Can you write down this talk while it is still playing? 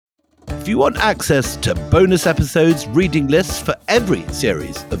If you want access to bonus episodes, reading lists for every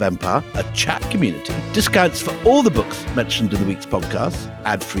series of Empire, a chat community, discounts for all the books mentioned in the week's podcast,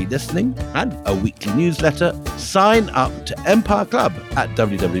 ad-free listening, and a weekly newsletter, sign up to Empire Club at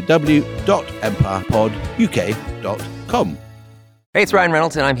www.empirepoduk.com. Hey, it's Ryan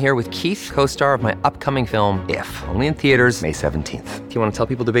Reynolds, and I'm here with Keith, co-star of my upcoming film, If, only in theaters May 17th. Do you want to tell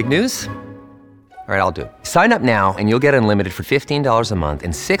people the big news? All right, I'll do it. Sign up now and you'll get unlimited for $15 a month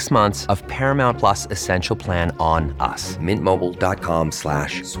and 6 months of Paramount Plus Essential Plan on us.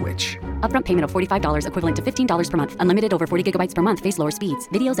 MintMobile.com/switch. Upfront payment of $45 equivalent to $15 per month. Unlimited over 40 gigabytes per month. Face lower speeds.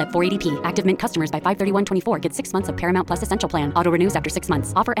 Videos at 480p. Active Mint customers by 531.24 get 6 months of Paramount Plus Essential Plan. Auto renews after 6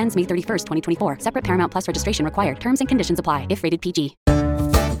 months. Offer ends May 31st, 2024. Separate Paramount Plus registration required. Terms and conditions apply if rated PG.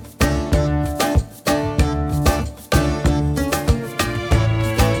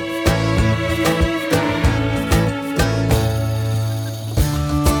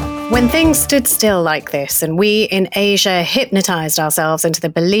 When things stood still like this and we in Asia hypnotized ourselves into the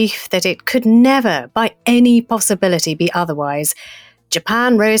belief that it could never, by any possibility, be otherwise,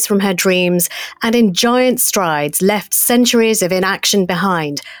 Japan rose from her dreams and in giant strides left centuries of inaction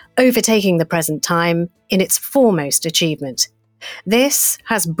behind, overtaking the present time in its foremost achievement. This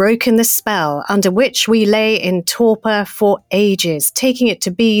has broken the spell under which we lay in torpor for ages, taking it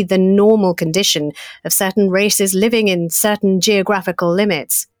to be the normal condition of certain races living in certain geographical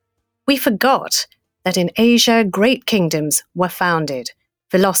limits. We forgot that in Asia, great kingdoms were founded.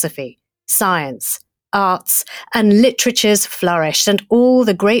 Philosophy, science, arts, and literatures flourished, and all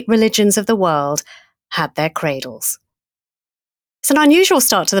the great religions of the world had their cradles. It's an unusual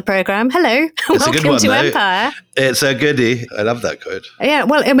start to the programme. Hello. Welcome to Empire. It's a goodie. I love that quote. Yeah,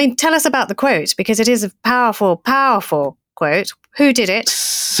 well, I mean, tell us about the quote, because it is a powerful, powerful quote. Who did it?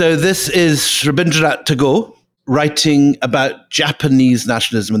 So this is Rabindranath Tagore, writing about Japanese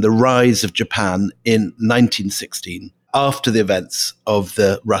nationalism and the rise of Japan in 1916, after the events of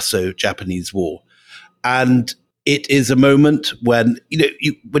the Russo-Japanese War. And it is a moment when,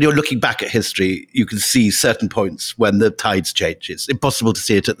 when you're looking back at history, you can see certain points when the tides change. It's impossible to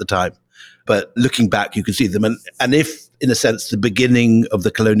see it at the time. But looking back, you can see them. And if, in a sense, the beginning of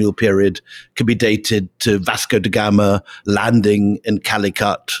the colonial period can be dated to Vasco da Gama landing in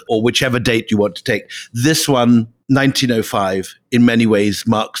Calicut, or whichever date you want to take, this one, 1905, in many ways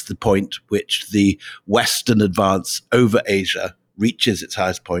marks the point which the Western advance over Asia reaches its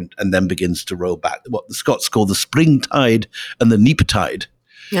highest point and then begins to roll back. What the Scots call the spring tide and the neap tide.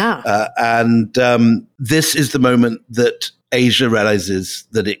 Yeah. This is the moment that Asia realizes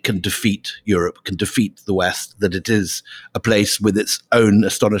that it can defeat Europe, can defeat the West, that it is a place with its own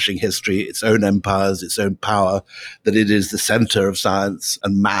astonishing history, its own empires, its own power, that it is the center of science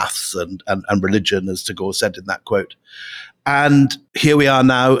and maths and religion, as Tagore said in that quote. And here we are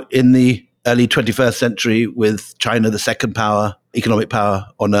now in the early 21st century with China, the second power, economic power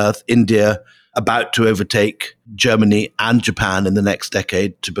on earth, India about to overtake Germany and Japan in the next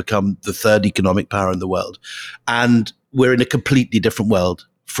decade to become the third economic power in the world. And we're in a completely different world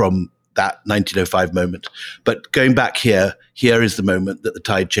from that 1905 moment. But going back here is the moment that the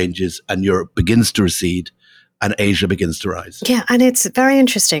tide changes and Europe begins to recede and Asia begins to rise. Yeah, and it's very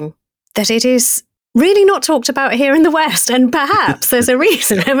interesting that it is really not talked about here in the West, and perhaps there's a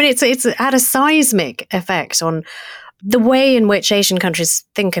reason. I mean, it's had a seismic effect on the way in which Asian countries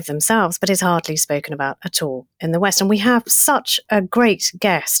think of themselves, but is hardly spoken about at all in the West. And we have such a great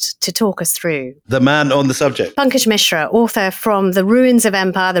guest to talk us through. The man on the subject. Pankaj Mishra, author from The Ruins of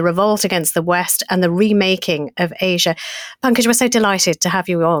Empire, The Revolt Against the West, and the Remaking of Asia. Pankaj, we're so delighted to have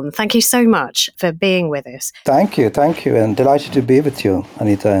you on. Thank you so much for being with us. Thank you, and delighted to be with you,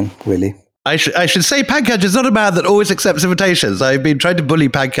 Anita and Willie. I should say Pankaj is not a man that always accepts invitations. I've been trying to bully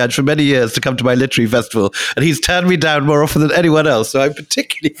Pankaj for many years to come to my literary festival, and he's turned me down more often than anyone else. So I'm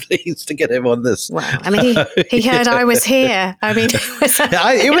particularly pleased to get him on this. Wow! I mean, he heard I was here. I mean,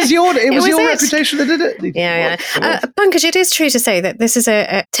 it was your reputation that did it. Yeah. Pankaj, it is true to say that this is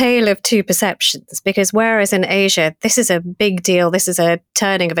a tale of two perceptions, because whereas in Asia this is a big deal, this is a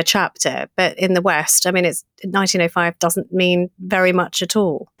turning of a chapter, but in the West, I mean, it's 1905 doesn't mean very much at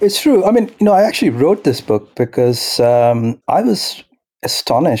all. It's true. I mean, I actually wrote this book because I was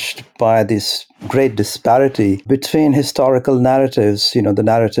astonished by this great disparity between historical narratives, the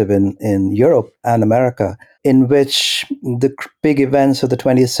narrative in Europe and America, in which the big events of the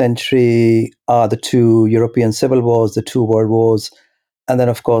 20th century are the two European civil wars, the two world wars, and then,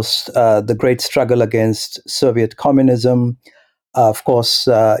 of course, the great struggle against Soviet communism, of course,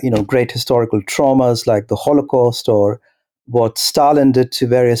 great historical traumas like the Holocaust or what Stalin did to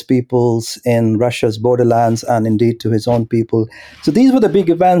various peoples in Russia's borderlands and indeed to his own people. So these were the big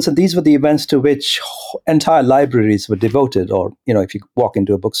events, and these were the events to which entire libraries were devoted. Or, if you walk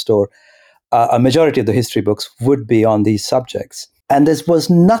into a bookstore, a majority of the history books would be on these subjects. And there was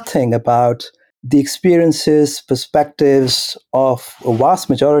nothing about the experiences, perspectives of a vast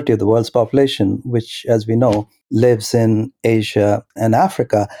majority of the world's population, which, as we know, lives in Asia and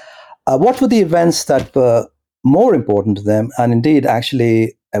Africa. What were the events that were more important to them? And indeed,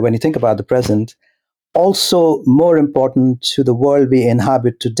 actually, when you think about the present, also more important to the world we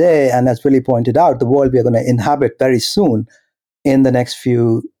inhabit today. And as Willie pointed out, the world we are going to inhabit very soon in the next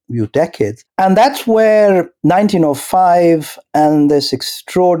few decades. And that's where 1905 and this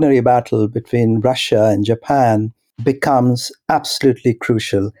extraordinary battle between Russia and Japan becomes absolutely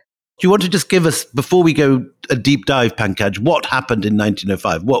crucial. Do you want to just give us, before we go a deep dive, Pankaj, what happened in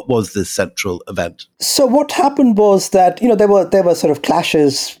 1905? What was this central event? So what happened was that, there were sort of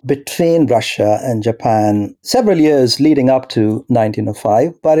clashes between Russia and Japan several years leading up to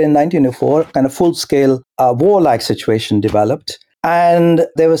 1905. But in 1904, kind of full-scale warlike situation developed. And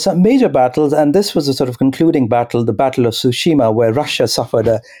there were some major battles, and this was a sort of concluding battle, the Battle of Tsushima, where Russia suffered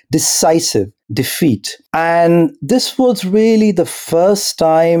a decisive defeat. And this was really the first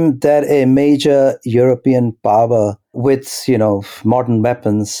time that a major European power with, modern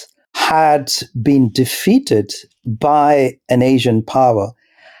weapons had been defeated by an Asian power.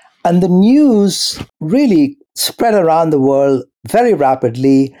 And the news really spread around the world very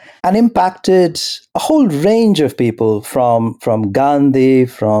rapidly and impacted a whole range of people from Gandhi,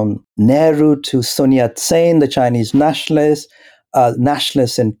 from Nehru to Sun Yat-sen, the Chinese nationalists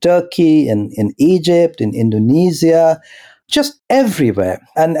in Turkey, in Egypt, in Indonesia, just everywhere.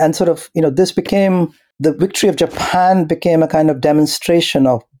 And sort of, this became, the victory of Japan became a kind of demonstration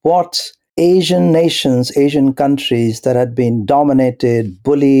of what Asian nations, Asian countries that had been dominated,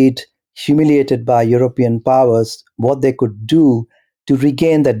 bullied, humiliated by European powers, what they could do to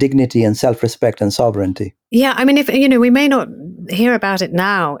regain their dignity and self-respect and sovereignty. Yeah, I mean, if we may not hear about it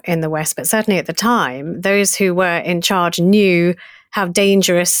now in the West, but certainly at the time, those who were in charge knew how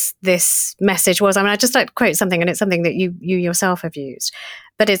dangerous this message was. I mean, I'd just like to quote something, and it's something that you yourself have used.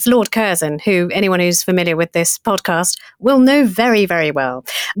 But it's Lord Curzon, who anyone who's familiar with this podcast will know very, very well,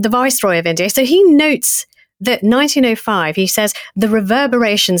 the Viceroy of India. So he notes that 1905, he says, the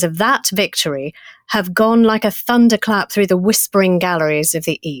reverberations of that victory have gone like a thunderclap through the whispering galleries of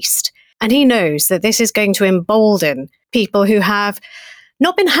the East. And he knows that this is going to embolden people who have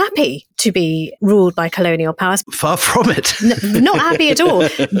not been happy to be ruled by colonial powers. Far from it. Not happy at all,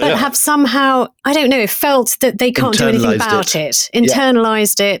 but have somehow, I don't know, felt that they can't do anything about it.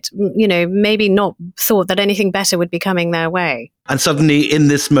 Internalized it, maybe not thought that anything better would be coming their way. And suddenly, in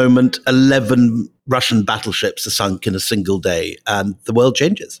this moment, 11 Russian battleships are sunk in a single day, and the world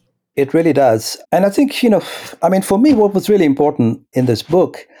changes. It really does. And I think, for me, what was really important in this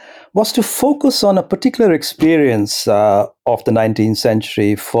book was to focus on a particular experience of the 19th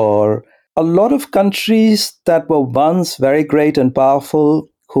century for a lot of countries that were once very great and powerful,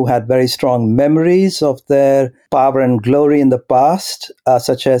 who had very strong memories of their power and glory in the past,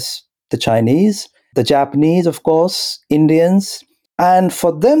 such as the Chinese, the Japanese, of course, Indians. And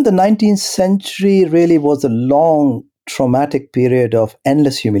for them, the 19th century really was a long, traumatic period of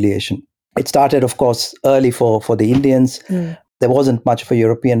endless humiliation. It started, of course, early for the Indians. There wasn't much of a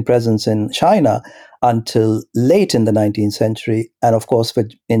European presence in China until late in the 19th century. And of course,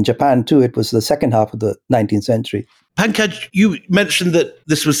 in Japan, too, it was the second half of the 19th century. Pankaj, you mentioned that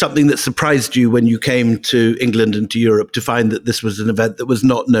this was something that surprised you when you came to England and to Europe to find that this was an event that was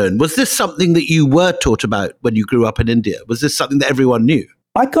not known. Was this something that you were taught about when you grew up in India? Was this something that everyone knew?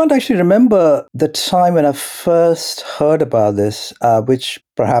 I can't actually remember the time when I first heard about this, which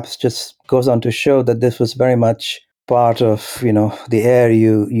perhaps just goes on to show that this was very much part of, the air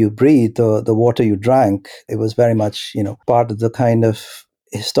you breathe, or the water you drank. It was very much, part of the kind of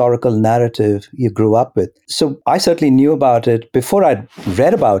historical narrative you grew up with. So I certainly knew about it before I'd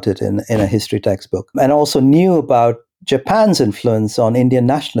read about it in a history textbook, and also knew about Japan's influence on Indian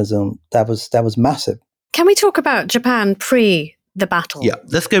nationalism. That was massive. Can we talk about Japan pre the battle? Yeah,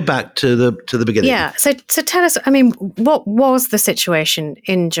 let's go back to the beginning. Yeah, so tell us, what was the situation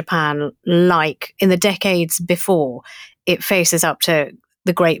in Japan like in the decades before it faces up to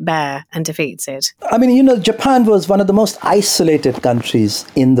the Great Bear and defeats it? Japan was one of the most isolated countries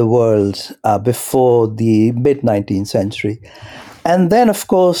in the world before the mid-19th century. And then, of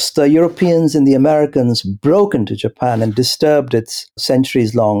course, the Europeans and the Americans broke into Japan and disturbed its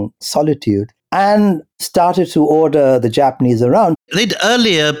centuries-long solitude. and started to order the Japanese around. They'd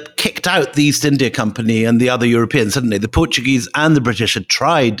earlier kicked out the East India Company and the other Europeans, hadn't they? The Portuguese and the British had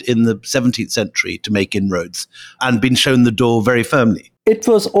tried in the 17th century to make inroads and been shown the door very firmly. It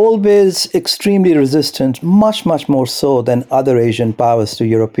was always extremely resistant, much, much more so than other Asian powers to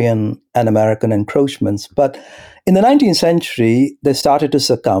European and American encroachments. But in the 19th century, they started to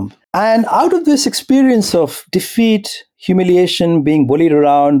succumb. And out of this experience of defeat, humiliation, being bullied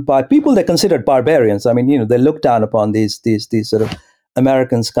around by people they considered barbarians, I mean, they looked down upon these sort of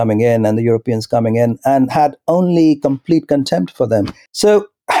Americans coming in and the Europeans coming in and had only complete contempt for them. So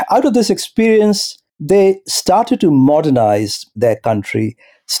out of this experience, they started to modernize their country,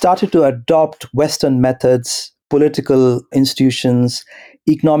 started to adopt Western methods, political institutions,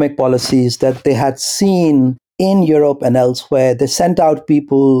 economic policies that they had seen in Europe and elsewhere. They sent out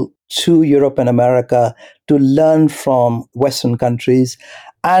people to Europe and America to learn from Western countries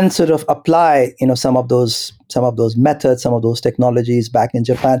and sort of apply, some of those methods, some of those technologies back in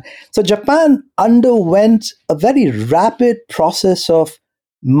Japan. So Japan underwent a very rapid process of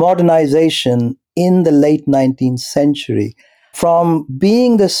modernization in the late 19th century. From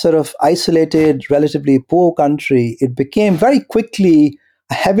being this sort of isolated, relatively poor country, it became very quickly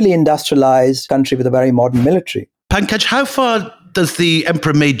a heavily industrialized country with a very modern military. Pankaj, how far does the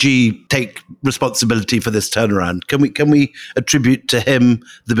Emperor Meiji take responsibility for this turnaround? Can we attribute to him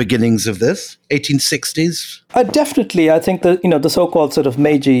the beginnings of this 1860s? Definitely, I think that the so-called sort of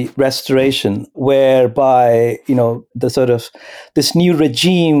Meiji Restoration, whereby the sort of this new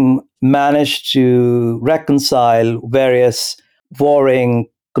regime managed to reconcile various warring,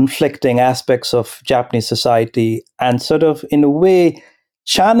 conflicting aspects of Japanese society and sort of in a way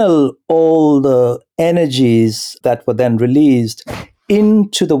channel all the energies that were then released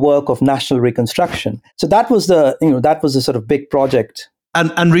into the work of national reconstruction. So that was the sort of big project.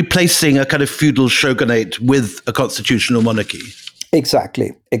 And replacing a kind of feudal shogunate with a constitutional monarchy.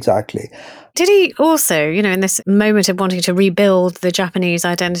 Exactly. Did he also, in this moment of wanting to rebuild the Japanese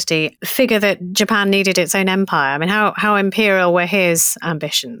identity, figure that Japan needed its own empire? I mean, how imperial were his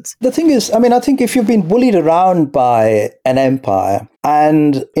ambitions? The thing is, I think if you've been bullied around by an empire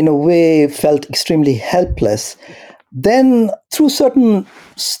and in a way felt extremely helpless, then through certain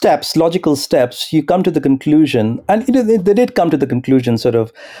steps, logical steps, you come to the conclusion, and they did come to the conclusion sort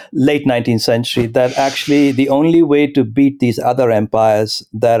of late 19th century, that actually the only way to beat these other empires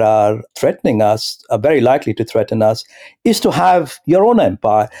that are threatening us, are very likely to threaten us, is to have your own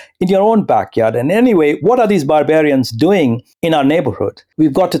empire in your own backyard. And anyway, what are these barbarians doing in our neighborhood?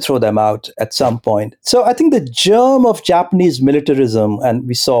 We've got to throw them out at some point. So I think the germ of Japanese militarism, and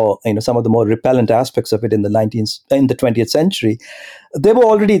we saw some of the more repellent aspects of it in the 20th century, they were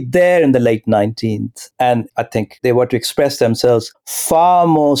already there in the late 19th. And I think they were to express themselves far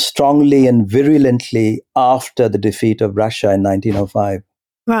more strongly and virulently after the defeat of Russia in 1905.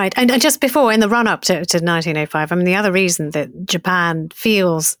 Right. And just before, in the run-up to 1905, the other reason that Japan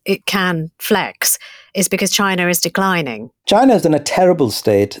feels it can flex is because China is declining. China is in a terrible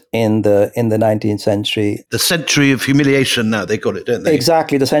state in the 19th century. The century of humiliation now, they call it, don't they?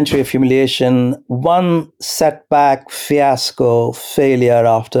 Exactly, the century of humiliation. One setback, fiasco, failure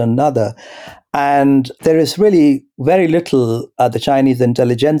after another. And there is really very little the Chinese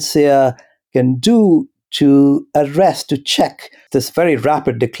intelligentsia can do to arrest, to check this very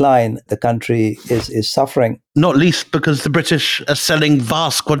rapid decline the country is suffering. Not least because the British are selling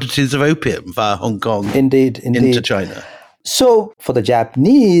vast quantities of opium via Hong Kong indeed. into China. So for the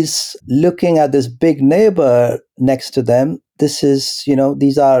Japanese, looking at this big neighbor next to them, this is,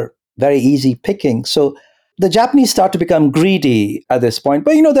 these are very easy picking. So the Japanese start to become greedy at this point.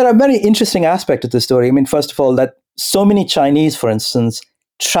 But, there are very interesting aspects of the story. First of all, that so many Chinese, for instance,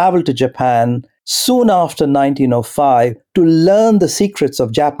 traveled to Japan soon after 1905 to learn the secrets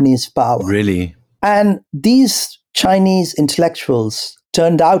of Japanese power. Really? And these Chinese intellectuals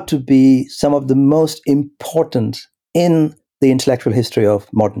turned out to be some of the most important in the intellectual history of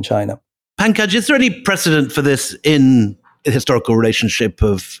modern China. Pankaj, is there any precedent for this in the historical relationship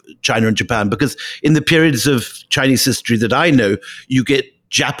of China and Japan? Because in the periods of Chinese history that I know, you get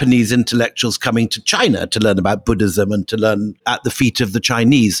Japanese intellectuals coming to China to learn about Buddhism and to learn at the feet of the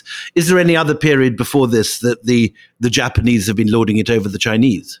Chinese. Is there any other period before this that the Japanese have been lording it over the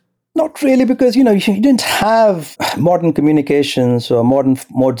Chinese? Not really, because, you didn't have modern communications or modern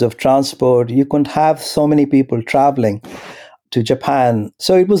modes of transport. You couldn't have so many people traveling. to Japan.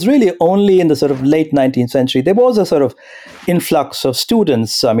 So it was really only in the sort of late 19th century, there was a sort of influx of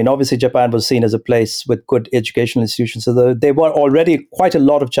students. I mean, obviously Japan was seen as a place with good educational institutions. So there were already quite a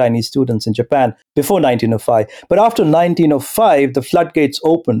lot of Chinese students in Japan before 1905. But after 1905, the floodgates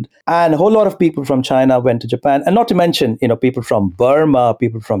opened and a whole lot of people from China went to Japan. And not to mention, people from Burma,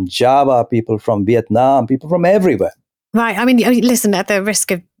 people from Java, people from Vietnam, people from everywhere. Right. I mean, listen, at the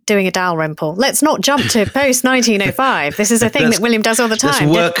risk of doing a Dalrymple, let's not jump to post 1905. This is a thing that William does all the time.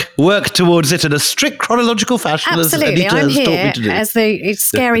 Let's work towards it in a strict chronological fashion. Absolutely. I'm here as the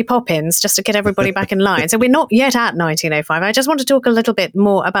scary Poppins, just to get everybody back in line. So we're not yet at 1905. I just want to talk a little bit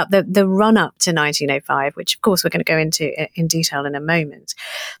more about the run-up to 1905, which of course we're going to go into in detail in a moment.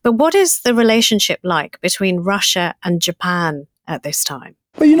 But what is the relationship like between Russia and Japan at this time?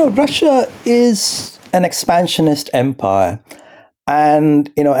 Well, Russia is an expansionist empire. And,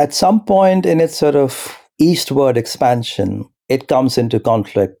 at some point in its sort of eastward expansion, it comes into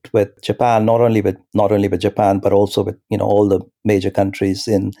conflict with Japan, not only with Japan, but also with, all the major countries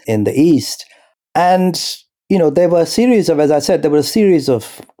in the East. And, there were a series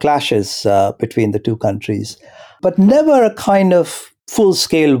of clashes between the two countries, but never a kind of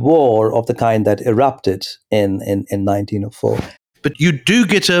full-scale war of the kind that erupted in 1904. But you do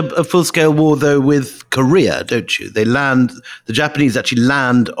get a full-scale war, though, with Korea, don't you? The Japanese actually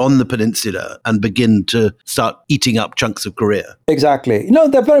land on the peninsula and begin to start eating up chunks of Korea. Exactly.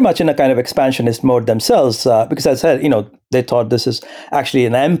 They're very much in a kind of expansionist mode themselves, because as I said, they thought this is actually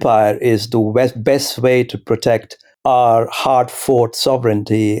an empire is the best way to protect our hard-fought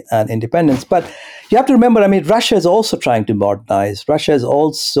sovereignty and independence. But you have to remember, Russia is also trying to modernize. Russia is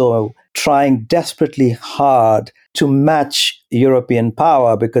also trying desperately hard to match European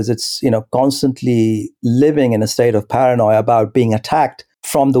power because it's, constantly living in a state of paranoia about being attacked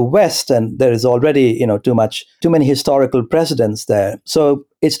from the West. And there is already, too many historical precedents there. So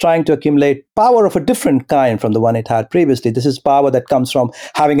it's trying to accumulate power of a different kind from the one it had previously. This is power that comes from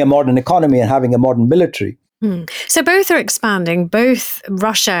having a modern economy and having a modern military. So both are expanding. Both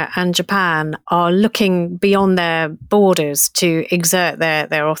Russia and Japan are looking beyond their borders to exert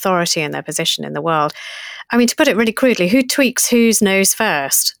their authority and their position in the world. I mean, to put it really crudely, who tweaks whose nose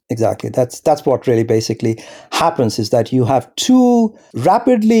first? Exactly. That's what really basically happens, is that you have two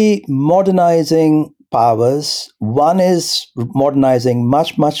rapidly modernizing powers. One is modernizing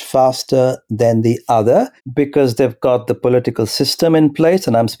much, much faster than the other because they've got the political system in place.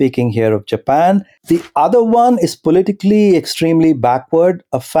 And I'm speaking here of Japan. The other one is politically extremely backward,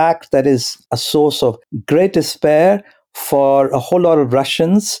 a fact that is a source of great despair for a whole lot of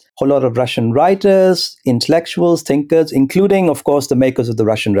Russians, a whole lot of Russian writers, intellectuals, thinkers, including, of course, the makers of the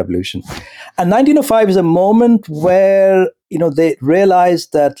Russian Revolution. And 1905 is a moment where, they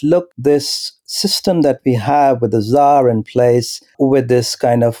realized that, look, this system that we have with the Tsar in place, with this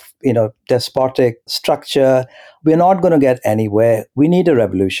kind of, despotic structure, we're not going to get anywhere. We need a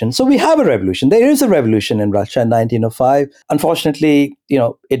revolution. So we have a revolution. There is a revolution in Russia in 1905. Unfortunately,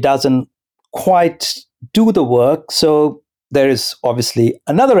 it doesn't quite do the work. So there is obviously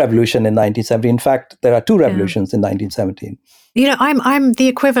another revolution in 1917. In fact, there are two revolutions in 1917. I'm the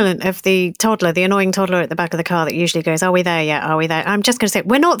equivalent of the toddler, the annoying toddler at the back of the car that usually goes, "Are we there yet? Are we there?" I'm just going to say,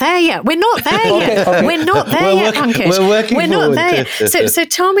 we're not there yet. We're not there yet. Okay. We're not there yet, Pankaj. We're working We're not forward. there yet. So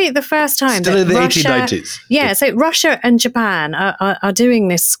tell me the first time Still that in the Russia, 1890s. Yeah, so Russia and Japan are doing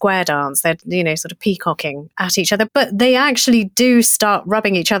this square dance. They're, sort of peacocking at each other, but they actually do start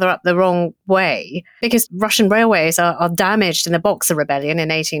rubbing each other up the wrong way because Russian railways are damaged in the Boxer Rebellion in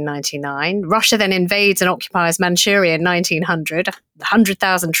 1899. Russia then invades and occupies Manchuria in 1900.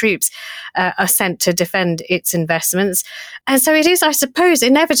 100,000 troops are sent to defend its investments. And so it is, I suppose,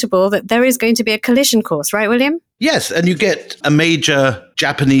 inevitable that there is going to be a collision course, right, William? Yes, and you get a major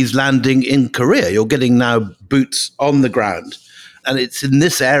Japanese landing in Korea. You're getting now boots on the ground. And it's in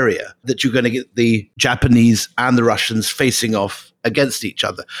this area that you're going to get the Japanese and the Russians facing off against each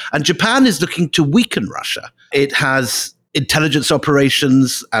other. And Japan is looking to weaken Russia. It has intelligence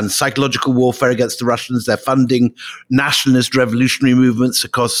operations and psychological warfare against the Russians. They're funding nationalist revolutionary movements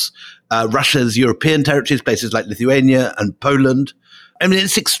across Russia's European territories, places like Lithuania and Poland. I mean,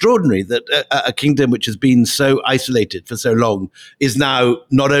 it's extraordinary that a kingdom which has been so isolated for so long is now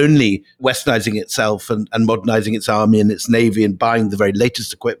not only westernizing itself and modernizing its army and its navy and buying the very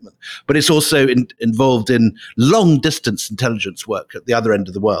latest equipment, but it's also involved in long-distance intelligence work at the other end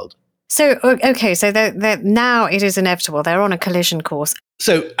of the world. So, okay, so now it is inevitable. They're on a collision course.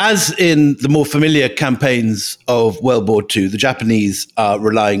 So, as in the more familiar campaigns of World War II, the Japanese are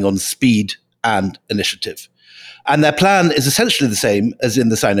relying on speed and initiative. And their plan is essentially the same as in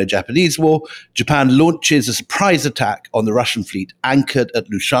the Sino-Japanese War. Japan launches a surprise attack on the Russian fleet anchored at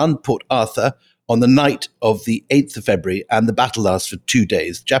Lushan, Port Arthur, on the night of the 8th of February, and the battle lasts for 2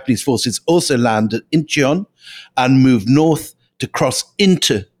 days. Japanese forces also land at Incheon and move north to cross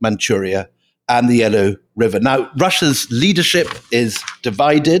into Manchuria and the Yellow River. Now, Russia's leadership is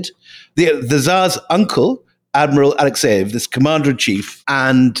divided. The Tsar's uncle, Admiral Alexeyev, this commander-in-chief,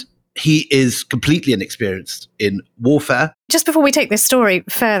 and he is completely inexperienced in warfare. Just before we take this story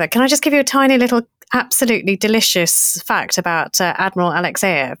further, can I just give you a tiny little absolutely delicious fact about Admiral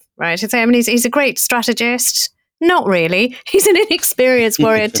Alexeyev, right? He's a great strategist. Not really. He's an inexperienced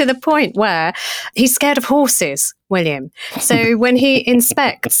warrior to the point where he's scared of horses, William. So when he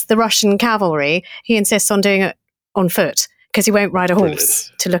inspects the Russian cavalry, he insists on doing it on foot, because he won't ride a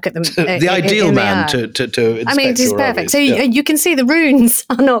horse to look at them. The ideal man to inspect. I mean, he's perfect. Armies. So you can see the runes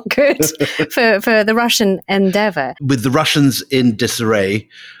are not good for the Russian endeavor. With the Russians in disarray,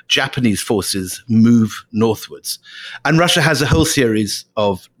 Japanese forces move northwards. And Russia has a whole series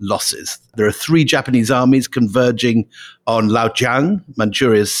of losses. There are 3 Japanese armies converging on Liaojiang,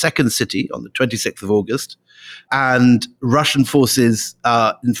 Manchuria's second city, on the 26th of August. And Russian forces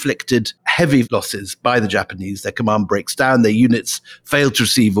are inflicted heavy losses by the Japanese. Their command breaks down, their units fail to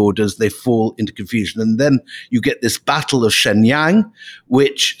receive orders, they fall into confusion. And then you get this Battle of Shenyang,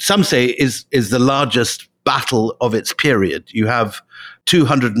 which some say is the largest battle of its period. You have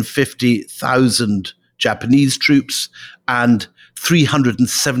 250,000 Japanese troops and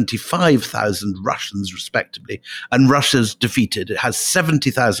 375,000 Russians, respectively. And Russia's defeated. It has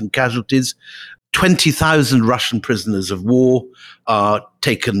 70,000 casualties. 20,000 Russian prisoners of war are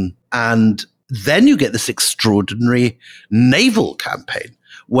taken. And then you get this extraordinary naval campaign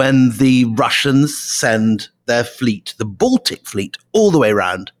when the Russians send their fleet, the Baltic fleet, all the way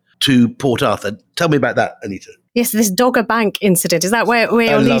around to Port Arthur. Tell me about that, Anita. Yes, this Dogger Bank incident. Is that where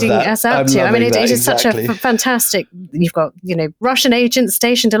you're leading us up to? I mean, it is exactly. such a fantastic. You've got, Russian agents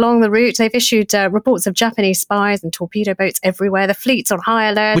stationed along the route. They've issued reports of Japanese spies and torpedo boats everywhere. The fleet's on high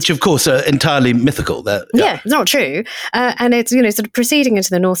alert. Which, of course, are entirely mythical. Yeah, it's not true. And it's, sort of proceeding into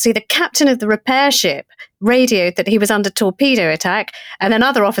the North Sea. The captain of the repair ship radioed that he was under torpedo attack, and then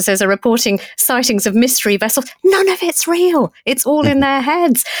other officers are reporting sightings of mystery vessels. None of it's real. It's all in their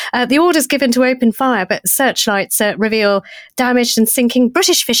heads. The order's given to open fire, but searchlights reveal damaged and sinking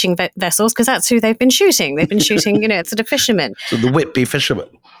British fishing vessels, because that's who they've been shooting. They've been shooting, sort of fishermen. So the Whitby fishermen.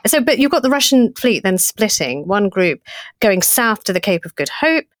 So, but you've got the Russian fleet then splitting, one group going south to the Cape of Good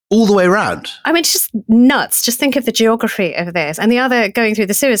Hope, all the way around. I mean, it's just nuts. Just think of the geography of this. And the other going through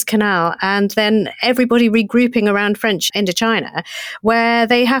the Suez Canal, and then everybody regrouping around French Indochina, where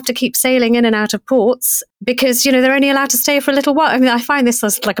they have to keep sailing in and out of ports because, they're only allowed to stay for a little while. I mean, I find this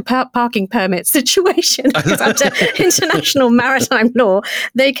as like a parking permit situation, because under international maritime law,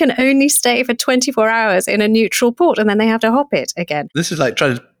 they can only stay for 24 hours in a neutral port, and then they have to hop it again. This is like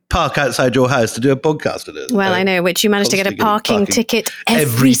trying to park outside your house to do a podcast on it. Well, I know, which you managed to get a parking ticket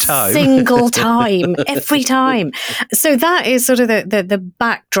every time. Single time, every time. So that is sort of the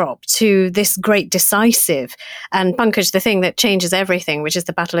backdrop to this great decisive and, Pankaj, the thing that changes everything, which is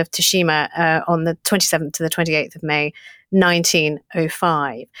the Battle of Tsushima on the 27th to the 28th of May,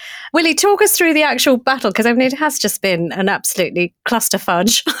 1905. Willie, talk us through the actual battle, because I mean, it has just been an absolutely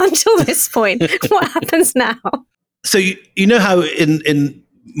clusterfudge until this point. What happens now? So you know how in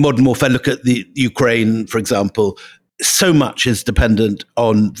modern warfare, look at the Ukraine, for example, so much is dependent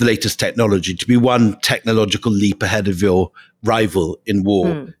on the latest technology. To be one technological leap ahead of your rival in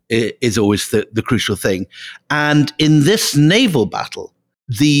war is always the crucial thing. And in this naval battle,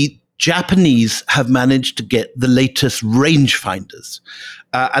 the Japanese have managed to get the latest rangefinders.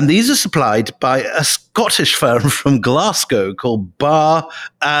 And these are supplied by a Scottish firm from Glasgow called Barr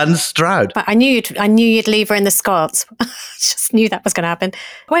and Stroud. But I knew you'd leave her in the Scots. Just knew that was going to happen.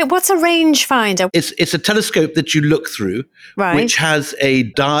 Wait, what's a rangefinder? It's a telescope that you look through, right, which has a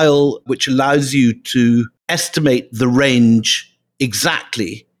dial which allows you to estimate the range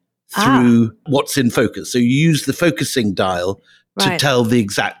exactly through what's in focus. So you use the focusing dial to tell the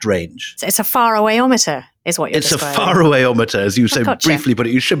exact range. So it's a far-away-ometer, is what you're describing. It's a far-away-ometer, as you so briefly put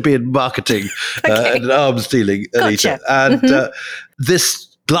it. You should be in marketing and arms dealing, Anita. And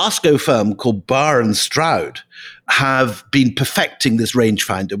this Glasgow firm called Barr and Stroud have been perfecting this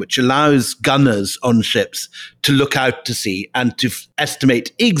rangefinder, which allows gunners on ships to look out to sea and to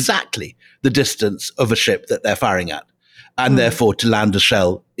estimate exactly the distance of a ship that they're firing at, and therefore to land a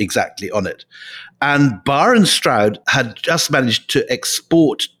shell exactly on it. And Barr and Stroud had just managed to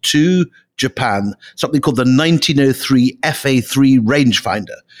export to Japan something called the 1903 FA3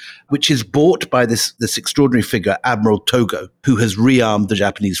 rangefinder, which is bought by this extraordinary figure, Admiral Togo, who has rearmed the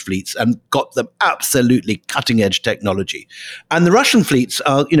Japanese fleets and got them absolutely cutting-edge technology. And the Russian fleets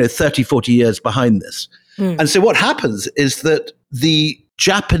are, 30, 40 years behind this. And so what happens is that the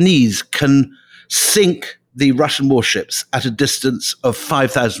Japanese can sink the Russian warships at a distance of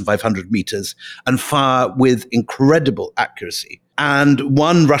 5,500 meters and fire with incredible accuracy. And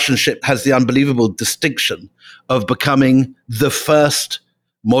one Russian ship has the unbelievable distinction of becoming the first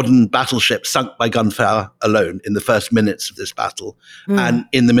modern battleship sunk by gunfire alone in the first minutes of this battle. And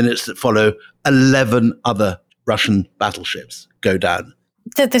in the minutes that follow, 11 other Russian battleships go down.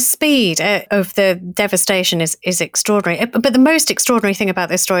 The speed of the devastation is extraordinary. But the most extraordinary thing about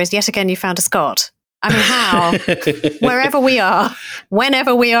this story is, yet again, you found a Scot. I mean, how? Wherever we are,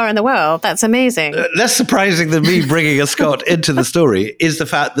 whenever we are in the world, that's amazing. Less surprising than me bringing a Scot into the story is the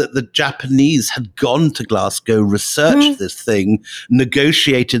fact that the Japanese had gone to Glasgow, researched this thing,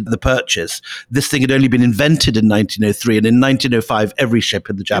 negotiated the purchase. This thing had only been invented in 1903, and in 1905, every ship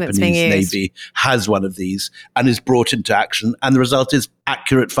in the Japanese Navy has one of these and is brought into action. And the result is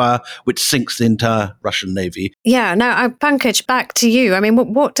accurate fire, which sinks the entire Russian Navy. Yeah. Now, Pankaj, back to you. I mean,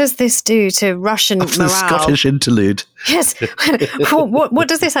 what does this do to Russian morale? The Scottish interlude. Yes. What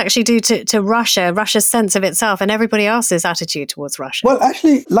does this actually do to Russia's sense of itself and everybody else's attitude towards Russia? Well,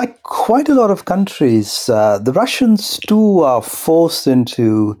 actually, like quite a lot of countries, the Russians too are forced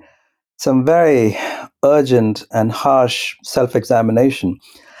into some very urgent and harsh self-examination.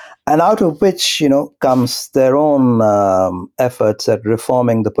 And out of which, comes their own efforts at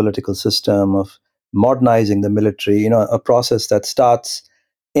reforming the political system, of modernizing the military, a process that starts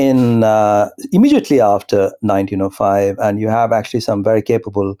in immediately after 1905. And you have actually some very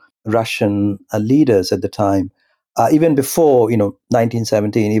capable Russian leaders at the time. Even before,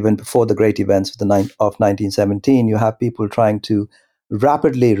 1917, even before the great events of 1917, you have people trying to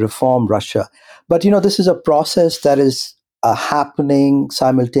rapidly reform Russia. But, this is a process that is happening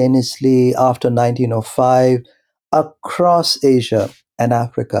simultaneously after 1905 across Asia and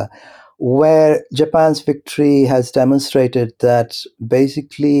Africa, where Japan's victory has demonstrated that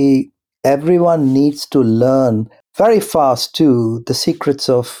basically everyone needs to learn very fast too the secrets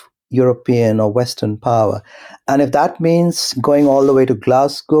of European or Western power. And if that means going all the way to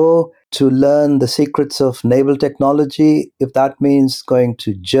Glasgow to learn the secrets of naval technology, if that means going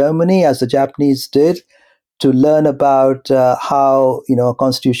to Germany, as the Japanese did, to learn about how a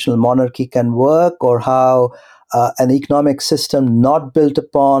constitutional monarchy can work, or how an economic system not built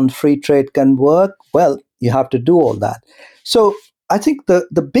upon free trade can work, well, you have to do all that. So I think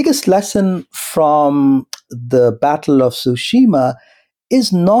the biggest lesson from the Battle of Tsushima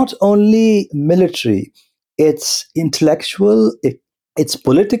is not only military, it's intellectual, it's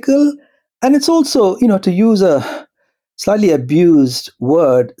political, and it's also, to use a slightly abused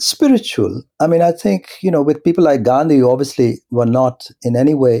word, spiritual. I mean, I think, with people like Gandhi, who obviously were not in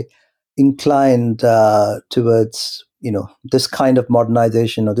any way inclined towards, this kind of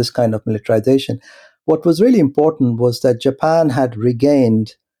modernization or this kind of militarization, what was really important was that Japan had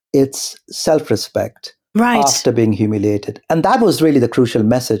regained its self-respect after being humiliated. And that was really the crucial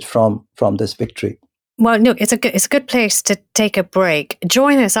message from this victory. Well, look, it's a good place to take a break.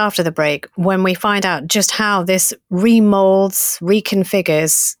 Join us after the break when we find out just how this remolds,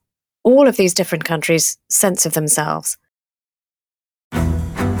 reconfigures all of these different countries' sense of themselves.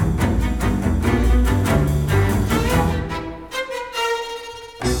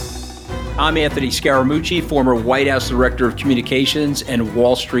 I'm Anthony Scaramucci, former White House Director of Communications and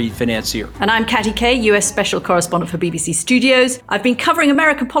Wall Street financier. And I'm Katty Kay, US Special Correspondent for BBC Studios. I've been covering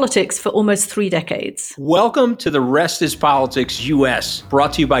American politics for almost 3 decades. Welcome to The Rest is Politics US,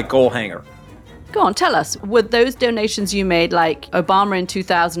 brought to you by Goalhanger. Go on, tell us, were those donations you made, like Obama in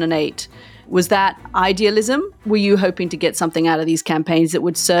 2008, was that idealism? Were you hoping to get something out of these campaigns that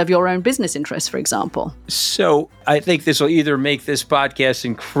would serve your own business interests, for example? So I think this will either make this podcast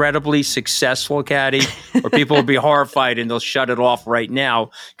incredibly successful, Katty, or people will be horrified and they'll shut it off right now,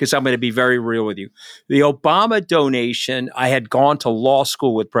 because I'm going to be very real with you. The Obama donation, I had gone to law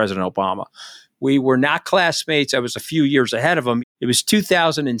school with President Obama. We were not classmates. I was a few years ahead of him. It was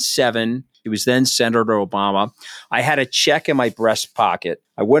 2007. He was then Senator Obama. I had a check in my breast pocket.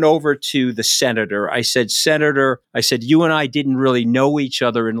 I went over to the senator. I said, Senator, you and I didn't really know each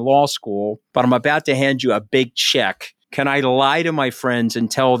other in law school, but I'm about to hand you a big check. Can I lie to my friends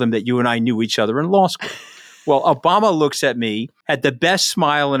and tell them that you and I knew each other in law school? Well, Obama looks at me, had the best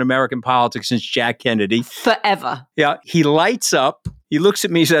smile in American politics since Jack Kennedy. Forever. Yeah, he lights up. He looks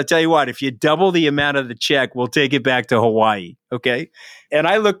at me and says, I'll tell you what, if you double the amount of the check, we'll take it back to Hawaii. Okay. And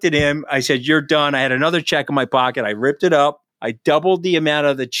I looked at him. I said, you're done. I had another check in my pocket. I ripped it up. I doubled the amount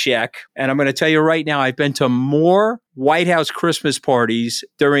of the check. And I'm going to tell you right now, I've been to more White House Christmas parties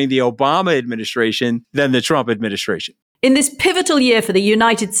during the Obama administration than the Trump administration. In this pivotal year for the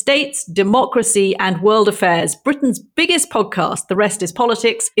United States, democracy, and world affairs, Britain's biggest podcast, The Rest is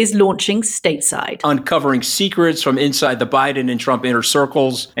Politics, is launching stateside. Uncovering secrets from inside the Biden and Trump inner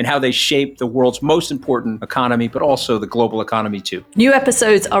circles and how they shape the world's most important economy, but also the global economy too. New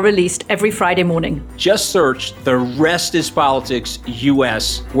episodes are released every Friday morning. Just search The Rest is Politics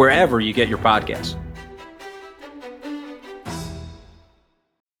US wherever you get your podcasts.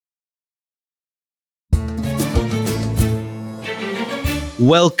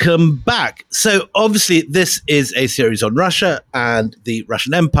 Welcome back. So obviously this is a series on Russia and the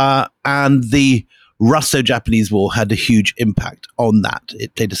Russian Empire, and the Russo-Japanese War had a huge impact on that.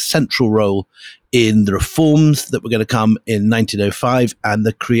 It played a central role in the reforms that were going to come in 1905 and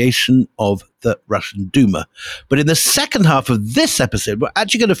the creation of the Russian Duma. But in the second half of this episode, we're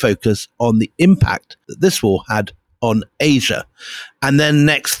actually going to focus on the impact that this war had on Asia. And then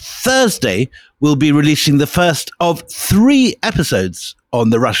next Thursday, we'll be releasing the first of 3 episodes on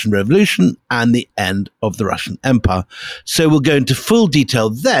the Russian Revolution and the end of the Russian Empire. So we'll go into full detail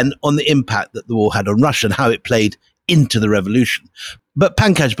then on the impact that the war had on Russia and how it played into the revolution. But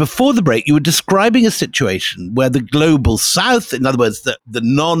Pankaj, before the break, you were describing a situation where the global south, in other words, the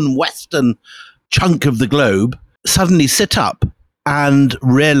non-Western chunk of the globe, suddenly sit up and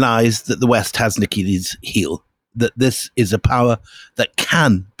realize that the West has an Achilles heel, that this is a power that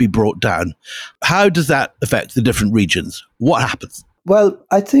can be brought down. How does that affect the different regions? What happens? Well,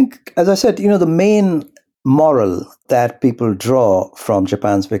 I think, as I said, the main moral that people draw from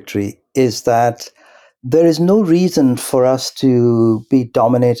Japan's victory is that there is no reason for us to be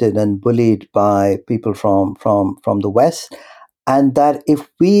dominated and bullied by people from the West, and that if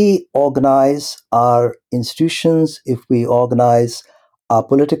we organize our institutions, if we organize our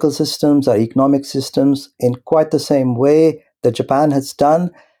political systems, our economic systems in quite the same way that Japan has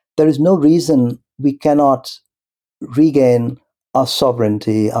done, there is no reason we cannot regain our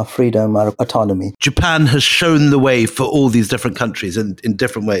sovereignty, our freedom, our autonomy. Japan has shown the way for all these different countries in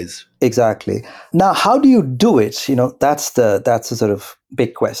different ways. Exactly. Now, how do you do it? That's the sort of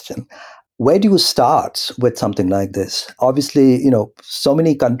big question. Where do you start with something like this? Obviously, so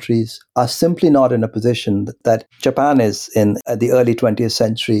many countries are simply not in a position that Japan is in at the early 20th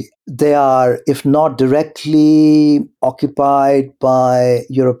century. They are, if not directly occupied by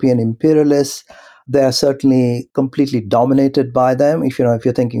European imperialists, they are certainly completely dominated by them. If you're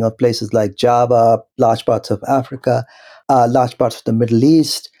thinking of places like Java, large parts of Africa, large parts of the Middle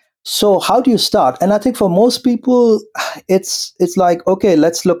East. So how do you start? And I think for most people, it's like, okay,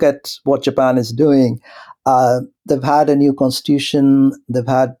 let's look at what Japan is doing. They've had a new constitution. They've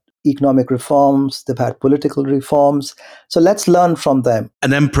had economic reforms. They've had political reforms. So let's learn from them.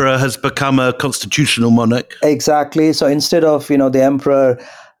 An emperor has become a constitutional monarch. Exactly. So instead of, the emperor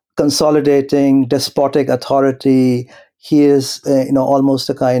consolidating despotic authority, he is, almost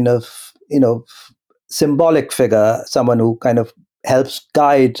a kind of, symbolic figure, someone who kind of helps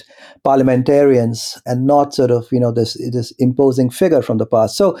guide parliamentarians and not sort of, this imposing figure from the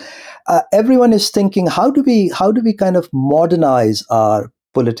past. So everyone is thinking, how do we kind of modernize our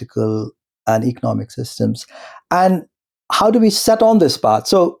political and economic systems? And how do we set on this path?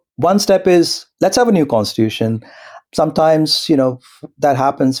 So one step is, let's have a new constitution. Sometimes, that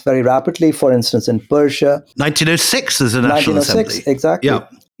happens very rapidly. For instance, in Persia. 1906 is a national assembly. Exactly. Yeah.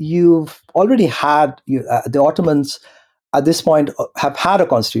 You've already had, the Ottomans at this point have had a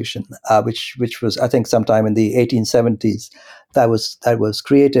constitution, which was, I think, sometime in the 1870s that was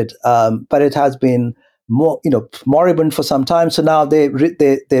created. But it has been moribund for some time. So now they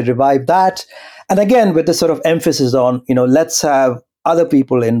revived that. And again, with the sort of emphasis on, let's have other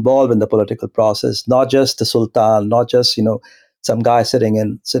people involved in the political process, not just the Sultan, not just, some guy sitting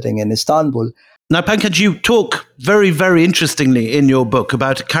in Istanbul. Now, Pankaj, you talk very, very interestingly in your book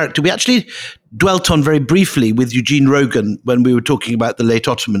about a character we actually dwelt on very briefly with Eugene Rogan when we were talking about the late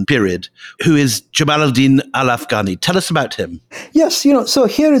Ottoman period, who is Jamaluddin al-Afghani. Tell us about him. Yes, so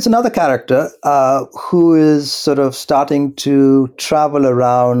here is another character who is sort of starting to travel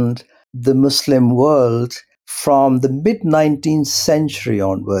around the Muslim world from the mid-19th century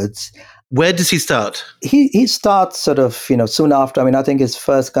onwards. Where does he start? He starts sort of, soon after. I mean, I think his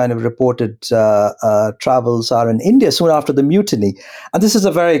first kind of reported travels are in India soon after the mutiny. And this is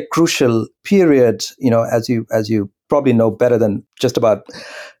a very crucial period, as you probably know better than just about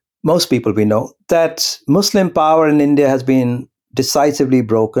most people we know, that Muslim power in India has been decisively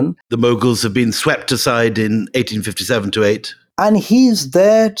broken. The Mughals have been swept aside in 1857 to 8. And he's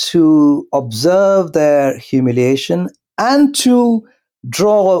there to observe their humiliation and to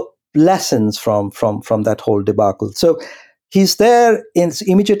draw lessons from that whole debacle. So he's there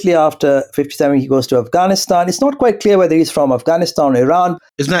immediately after 57. He goes to Afghanistan. It's not quite clear whether he's from Afghanistan or Iran.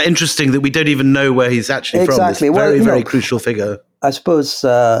 Isn't that interesting that we don't even know where he's actually Exactly. from? This Well, very crucial figure. I suppose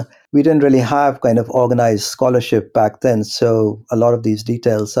we didn't really have kind of organized scholarship back then, so a lot of these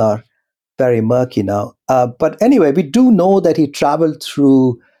details are very murky now. But anyway, we do know that he traveled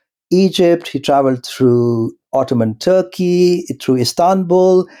through Egypt, he traveled through Ottoman Turkey, through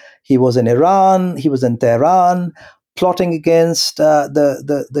Istanbul, he was in Iran, he was in Tehran, plotting against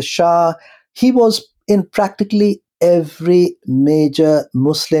the Shah. He was in practically every major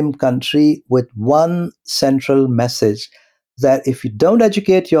Muslim country with one central message, that if you don't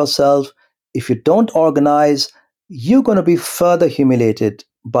educate yourself, if you don't organize, you're going to be further humiliated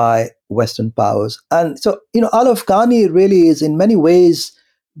by Western powers. And so, Al-Afghani really is in many ways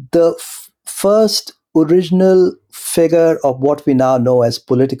the first original figure of what we now know as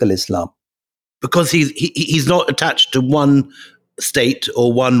political Islam. Because he's not attached to one state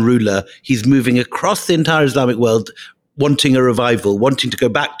or one ruler. He's moving across the entire Islamic world, wanting a revival, wanting to go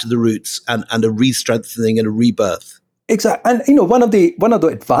back to the roots and a re-strengthening and a rebirth. Exactly. And one of the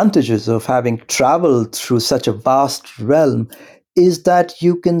advantages of having traveled through such a vast realm is that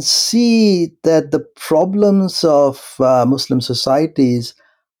you can see that the problems of Muslim societies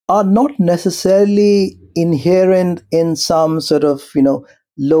are not necessarily inherent in some sort of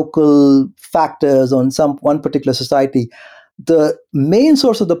local factors on some one particular society. The main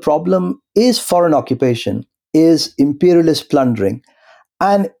source of the problem is foreign occupation, is imperialist plundering.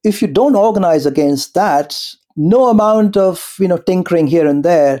 And if you don't organize against that, no amount of tinkering here and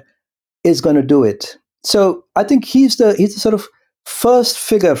there is going to do it. So I think he's the sort of first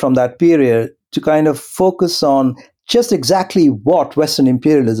figure from that period to kind of focus on just exactly what Western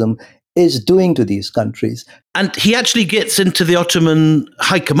imperialism is doing to these countries. And he actually gets into the Ottoman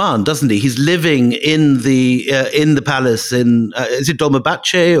high command, doesn't he? He's living in the palace in is it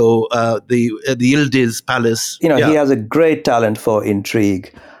Dolmabahce or the Yildiz palace? He has a great talent for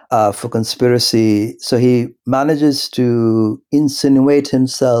intrigue, for conspiracy. So he manages to insinuate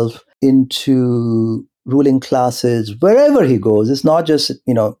himself into ruling classes wherever he goes. It's not just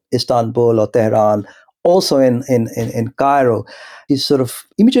Istanbul or Tehran. Also in Cairo, he's sort of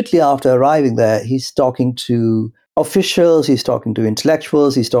immediately after arriving there, he's talking to officials, he's talking to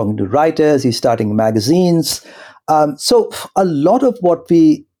intellectuals, he's talking to writers, he's starting magazines. So a lot of what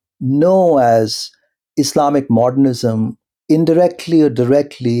we know as Islamic modernism, indirectly or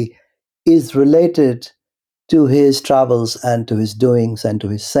directly, is related to his travels and to his doings and to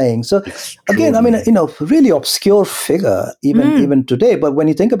his sayings. So again, really obscure figure even today. But when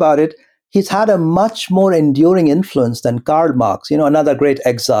you think about it, he's had a much more enduring influence than Karl Marx, another great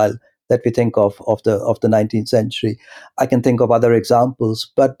exile that we think of the 19th century. I can think of other examples,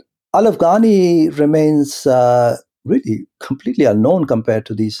 but Al-Afghani remains really completely unknown compared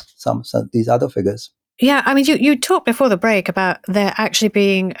to these other figures. Yeah, I mean, you talked before the break about there actually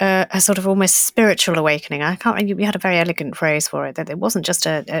being a sort of almost spiritual awakening. You had a very elegant phrase for it, that it wasn't just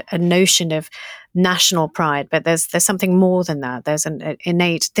a notion of national pride, but there's something more than that. There's an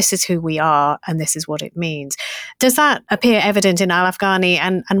innate, this is who we are and this is what it means. Does that appear evident in Al-Afghani?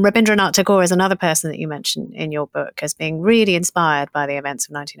 And Rabindranath Tagore is another person that you mentioned in your book as being really inspired by the events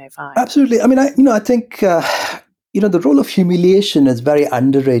of 1905. Absolutely. I mean, I think, the role of humiliation is very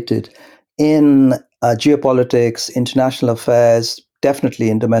underrated in geopolitics, international affairs,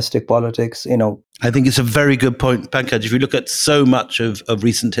 definitely in domestic politics, I think it's a very good point, Pankaj. If you look at so much of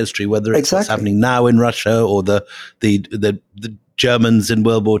recent history, whether it's what's happening now in Russia or the Germans in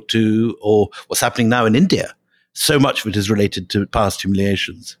World War II or what's happening now in India, so much of it is related to past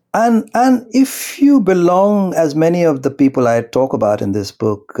humiliations. And if you belong, as many of the people I talk about in this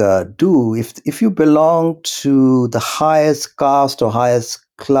book do, if you belong to the highest caste or highest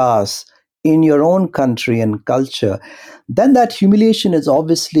class in your own country and culture, then that humiliation is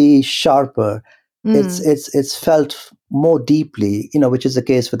obviously sharper. It's felt more deeply, which is the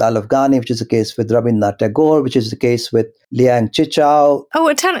case with Al-Afghani, which is the case with Rabindranath Tagore, which is the case with Liang Chichao.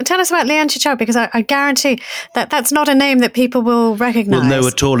 Oh, tell us about Liang Chichao, because I guarantee that's not a name that people will recognize. Will know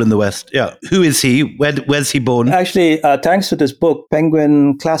at all in the West. Yeah. Who is he? Where's he born? Actually, thanks to this book,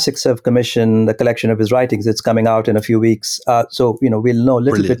 Penguin Classics have commissioned a collection of his writings. It's coming out in a few weeks. So, we'll know a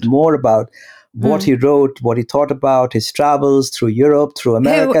little bit more about what he wrote, what he thought about, his travels through Europe, through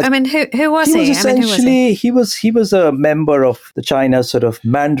America. Who was he? He was essentially, he was a member of the China sort of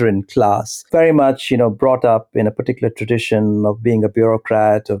Mandarin class, very much, brought up in a particular tradition of being a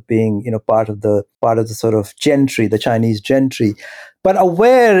bureaucrat, of being, part of the sort of gentry, the Chinese gentry, but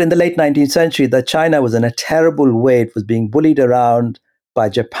aware in the late 19th century that China was in a terrible way. It was being bullied around by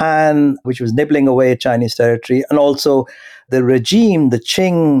Japan, which was nibbling away at Chinese territory. And also the regime, the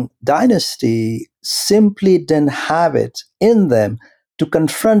Qing dynasty, simply didn't have it in them to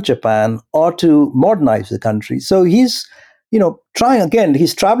confront Japan or to modernize the country. So he's, trying again,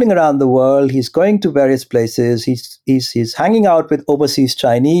 he's traveling around the world, he's going to various places, he's hanging out with overseas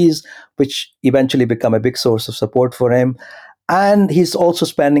Chinese, which eventually become a big source of support for him. And he's also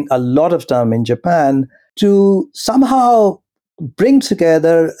spending a lot of time in Japan to somehow bring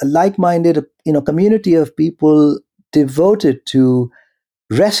together a like-minded, community of people devoted to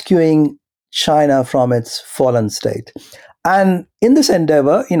rescuing China from its fallen state. And in this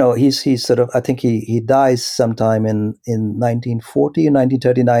endeavor, he's sort of, I think he dies sometime in 1940,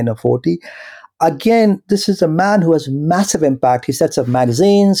 1939 or 40. Again, this is a man who has massive impact. He sets up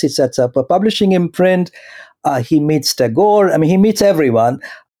magazines, he sets up a publishing imprint, he meets Tagore, he meets everyone.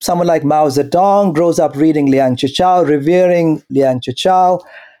 Someone like Mao Zedong grows up reading Liang Qichao, revering Liang Qichao,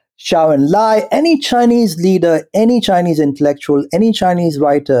 Zhou Enlai, any Chinese leader, any Chinese intellectual, any Chinese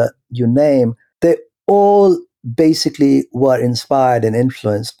writer you name, they all basically were inspired and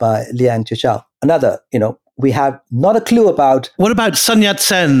influenced by Liang Qichao. Another, we have not a clue about. What about Sun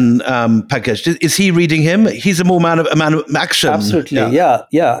Yat-sen, Pankaj? Is he reading him? He's a man of action. Absolutely,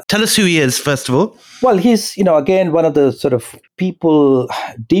 yeah. Tell us who he is, first of all. Well, he's, again, one of the sort of people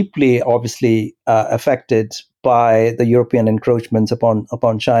deeply, obviously, affected by the European encroachments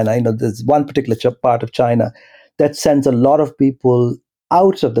upon China. There's one particular part of China that sends a lot of people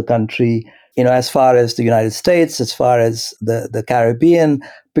out of the country, as far as the United States, as far as the Caribbean,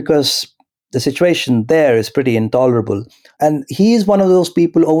 because the situation there is pretty intolerable. And he is one of those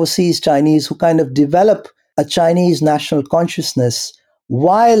people, overseas Chinese, who kind of develop a Chinese national consciousness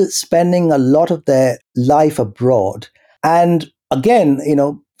while spending a lot of their life abroad. And again,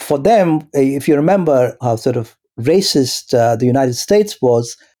 for them, if you remember how sort of racist the United States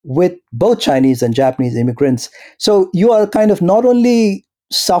was with both Chinese and Japanese immigrants. So you are kind of not only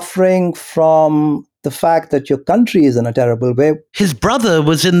suffering from the fact that your country is in a terrible way. His brother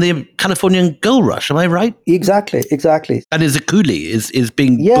was in the Californian gold rush, am I right? Exactly. And is a coolie, is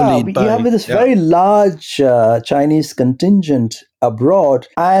being bullied by... you have this very large Chinese contingent abroad.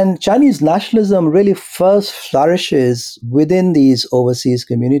 And Chinese nationalism really first flourishes within these overseas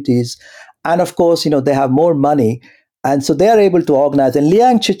communities. And of course, they have more money. And so they are able to organize. And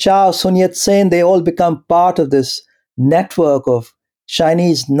Liang Qichao, Sun Yat-sen, they all become part of this network of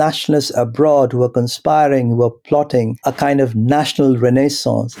Chinese nationalists abroad who are conspiring, who are plotting a kind of national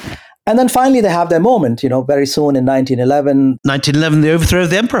renaissance. And then finally, they have their moment, very soon in 1911. 1911, the overthrow of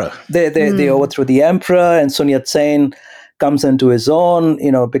the emperor. They overthrow the emperor, and Sun Yat-sen comes into his own,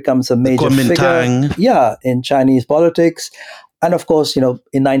 becomes a major figure in Chinese politics. And of course, in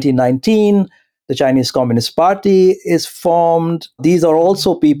 1919, the Chinese Communist Party is formed. These are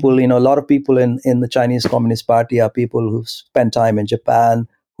also people, a lot of people in the Chinese Communist Party are people who've spent time in Japan,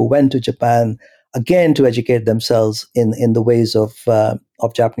 who went to Japan, again, to educate themselves in the ways of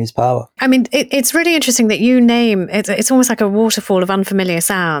Japanese power. It's really interesting that you name, it's almost like a waterfall of unfamiliar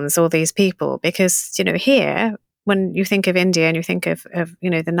sounds, all these people, because, here, when you think of India and you think of the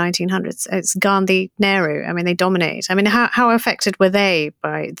 1900s, it's Gandhi, Nehru. They dominate. How affected were they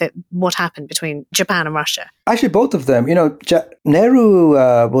by what happened between Japan and Russia? Actually, both of them. Nehru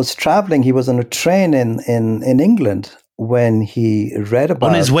was traveling. He was on a train in England when he read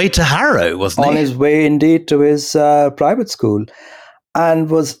about... On his way to Harrow, wasn't he? On his way, indeed, to his private school, and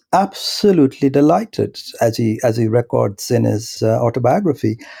was absolutely delighted, as he records in his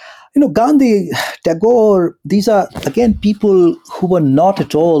autobiography. Gandhi, Tagore, these are, again, people who were not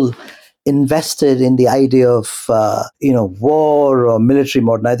at all invested in the idea of, war or military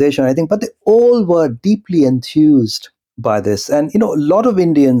modernization or anything, but they all were deeply enthused by this. And, a lot of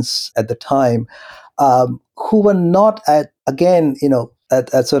Indians at the time who were not at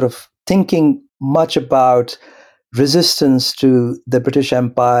sort of thinking much about resistance to the British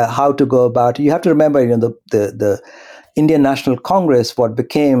Empire, how to go about it. You have to remember, the Indian National Congress, what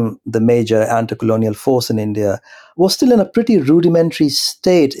became the major anti-colonial force in India, was still in a pretty rudimentary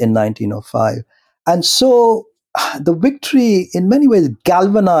state in 1905. And so the victory in many ways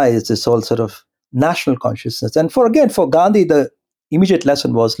galvanized this whole sort of national consciousness. And for Gandhi, the immediate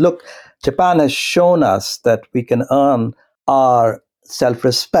lesson was, look, Japan has shown us that we can earn our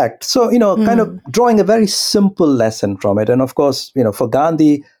self-respect. So, kind of drawing a very simple lesson from it. And of course, for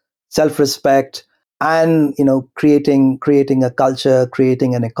Gandhi, self-respect and, creating a culture,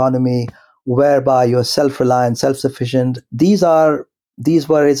 creating an economy whereby you're self-reliant, self-sufficient. These were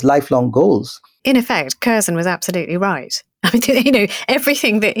his lifelong goals. In effect, Curzon was absolutely right. I mean,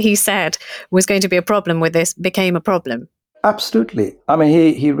 everything that he said was going to be a problem with this became a problem. Absolutely. I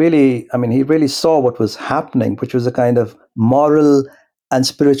mean, he really saw what was happening, which was a kind of moral and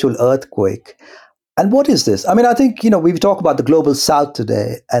spiritual earthquake. And what is this? I mean, I think, we've talked about the global south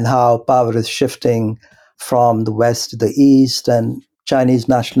today and how power is shifting from the west to the east, and Chinese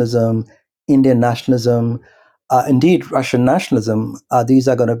nationalism, Indian nationalism, indeed Russian nationalism. These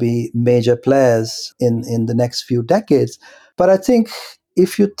are going to be major players in the next few decades. But I think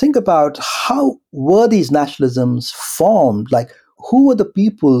if you think about how were these nationalisms formed, like who were the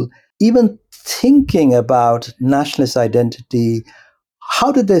people even thinking about nationalist identity?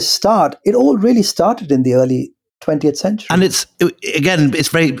 How did they start? It all really started in the early 20th century. And it's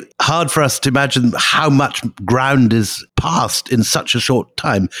very hard for us to imagine how much ground is passed in such a short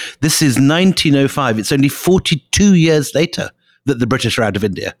time. This is 1905. It's only 42 years later that the British are out of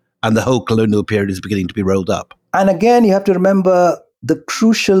India and the whole colonial period is beginning to be rolled up. And again, you have to remember the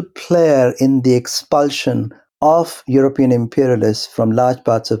crucial player in the expulsion of European imperialists from large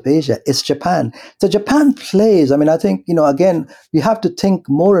parts of Asia is Japan. So Japan plays, I think, again, we have to think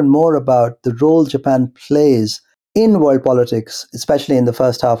more and more about the role Japan plays in world politics, especially in the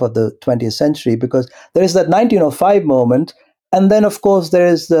first half of the 20th century, because there is that 1905 moment. And then, of course, there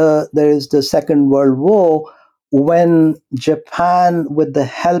is the Second World War, when Japan, with the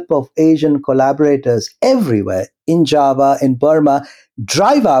help of Asian collaborators everywhere, in Java, in Burma,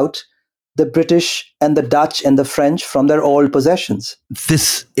 drive out the British and the Dutch and the French from their old possessions.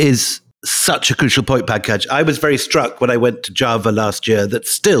 This is such a crucial point, Pankaj. I was very struck when I went to Java last year that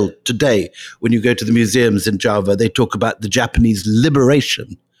still today, when you go to the museums in Java, they talk about the Japanese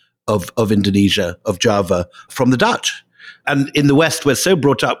liberation of Indonesia, of Java, from the Dutch. And in the West, we're so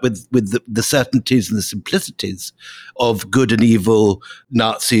brought up with the certainties and the simplicities of good and evil,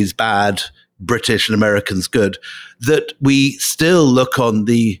 Nazis bad, British and Americans good, that we still look on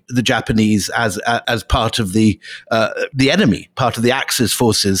the Japanese as part of the enemy, part of the Axis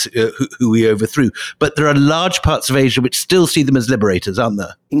forces who we overthrew. But there are large parts of Asia which still see them as liberators, aren't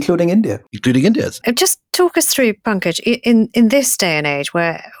there? Including India. Including India's. Just talk us through, Pankaj, in this day and age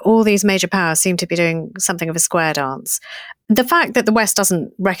where all these major powers seem to be doing something of a square dance, the fact that the West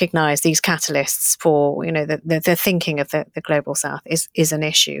doesn't recognize these catalysts for, the thinking of the global South is an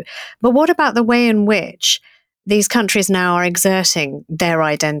issue. But what about the way in which these countries now are exerting their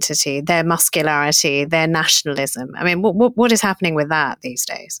identity, their muscularity, their nationalism? I mean, what is happening with that these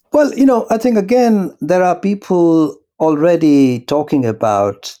days? Well, I think, again, there are people already talking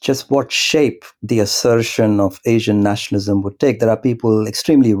about just what shape the assertion of Asian nationalism would take. There are people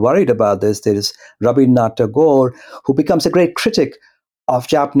extremely worried about this. There is Rabindranath Tagore, who becomes a great critic of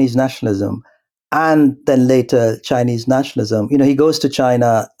Japanese nationalism and then later Chinese nationalism. He goes to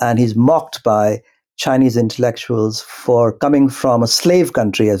China and he's mocked by Chinese intellectuals for coming from a slave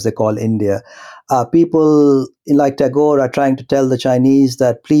country, as they call India. People like Tagore are trying to tell the Chinese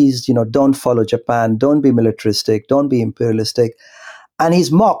that, please, don't follow Japan, don't be militaristic, don't be imperialistic. And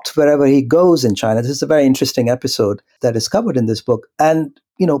he's mocked wherever he goes in China. This is a very interesting episode that is covered in this book. And,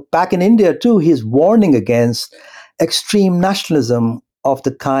 back in India too, he's warning against extreme nationalism of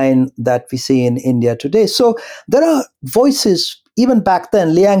the kind that we see in India today. So there are voices. Even back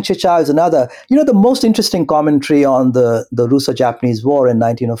then, Liang Chichao is another. The most interesting commentary on the Russo-Japanese War in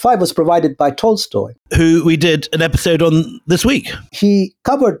 1905 was provided by Tolstoy, who we did an episode on this week. He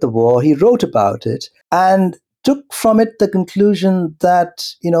covered the war, he wrote about it, and took from it the conclusion that,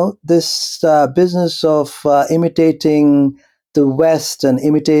 this business of imitating the West and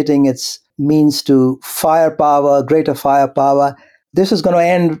imitating its means to firepower, greater firepower, this is going to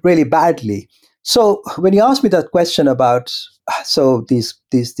end really badly. So when you ask me that question about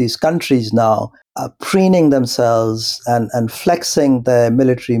these countries now preening themselves and flexing their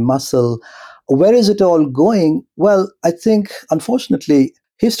military muscle, where is it all going? Well, I think, unfortunately,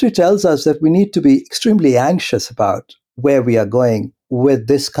 history tells us that we need to be extremely anxious about where we are going with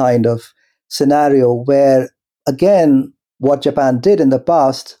this kind of scenario where, again, what Japan did in the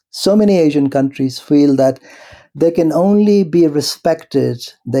past, so many Asian countries feel that they can only be respected,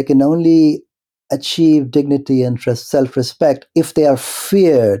 they can only achieve dignity and self-respect if they are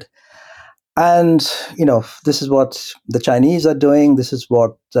feared. And, this is what the Chinese are doing. This is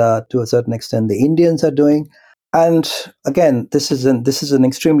what, to a certain extent, the Indians are doing. And again, this is an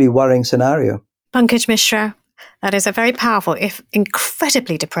extremely worrying scenario. Pankaj Mishra, That is a very powerful, if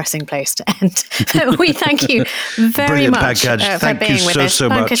incredibly depressing place to end. We thank you very Brilliant, much Pankaj. for Thank being you with so, us. so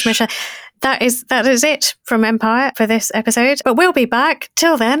Pankaj much. Mishra. That is it from Empire for this episode. But we'll be back.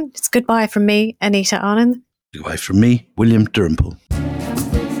 Till then, it's goodbye from me, Anita Anand. Goodbye from me, William Dalrymple.